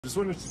Just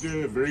wanted to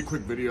do a very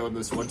quick video on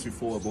this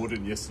 124 I bought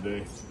in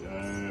yesterday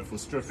for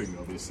stripping,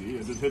 obviously,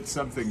 and it hit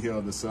something here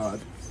on the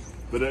side,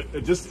 but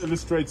it just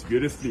illustrates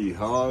beautifully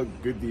how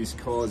good these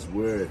cars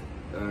were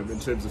in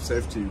terms of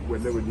safety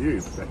when they were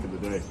new back in the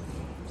day,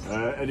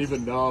 and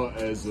even now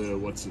as a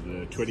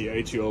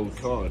 28-year-old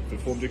car, it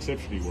performed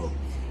exceptionally well.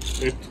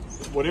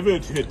 Whatever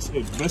it hit,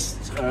 it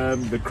missed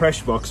the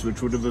crash box,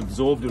 which would have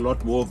absorbed a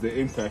lot more of the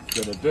impact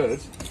than it did.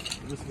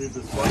 I'll just move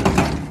this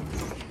one.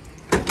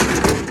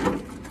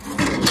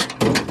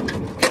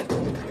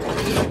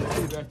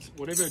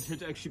 Whatever it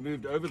hit actually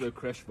moved over the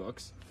crash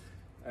box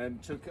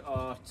and took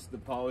out the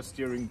power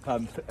steering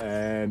pump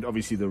and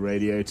obviously the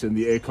radiator and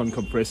the aircon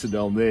compressor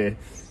down there,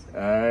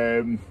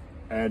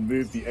 and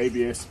moved the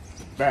ABS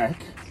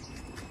back,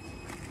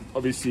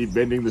 obviously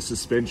bending the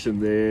suspension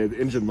there. The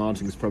engine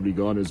mounting is probably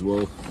gone as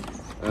well.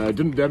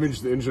 Didn't damage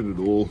the engine at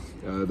all.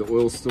 The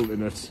oil's still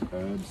in it,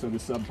 so the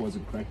sump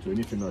wasn't cracked or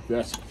anything like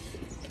that,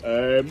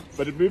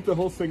 but it moved the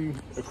whole thing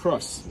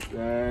across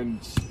and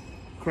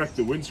cracked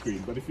the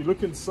windscreen. But if you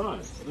look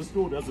inside, this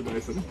door doesn't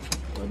open,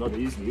 not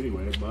easily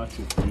anyway. It might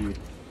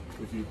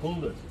if you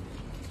pulled it.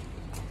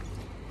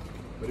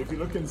 But if you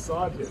look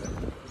inside here,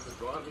 the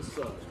driver's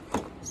side,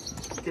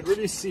 you can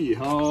really see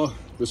how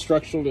the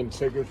structural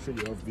integrity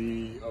of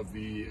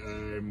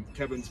the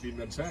cabin's been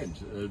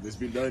maintained. There's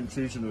been no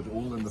intrusion at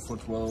all in the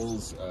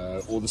footwells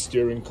or the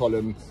steering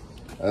column.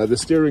 The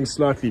steering's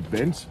slightly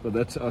bent, but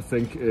that I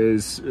think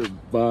is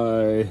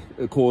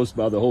caused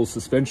by the whole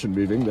suspension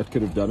moving. That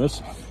could have done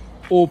it,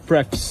 or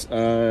perhaps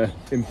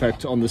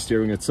impact on the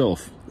steering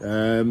itself.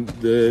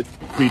 The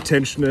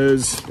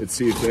pre-tensioners, let's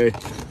see if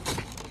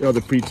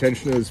the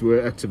pre-tensioners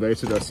were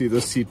activated. I see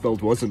this seat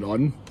belt wasn't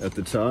on at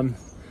the time,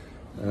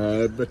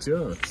 but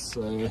yeah,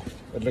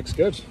 it looks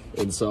good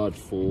inside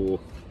for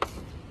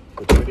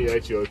a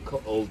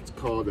 28-year-old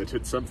car that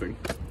hit something.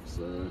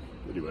 So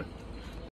anyway.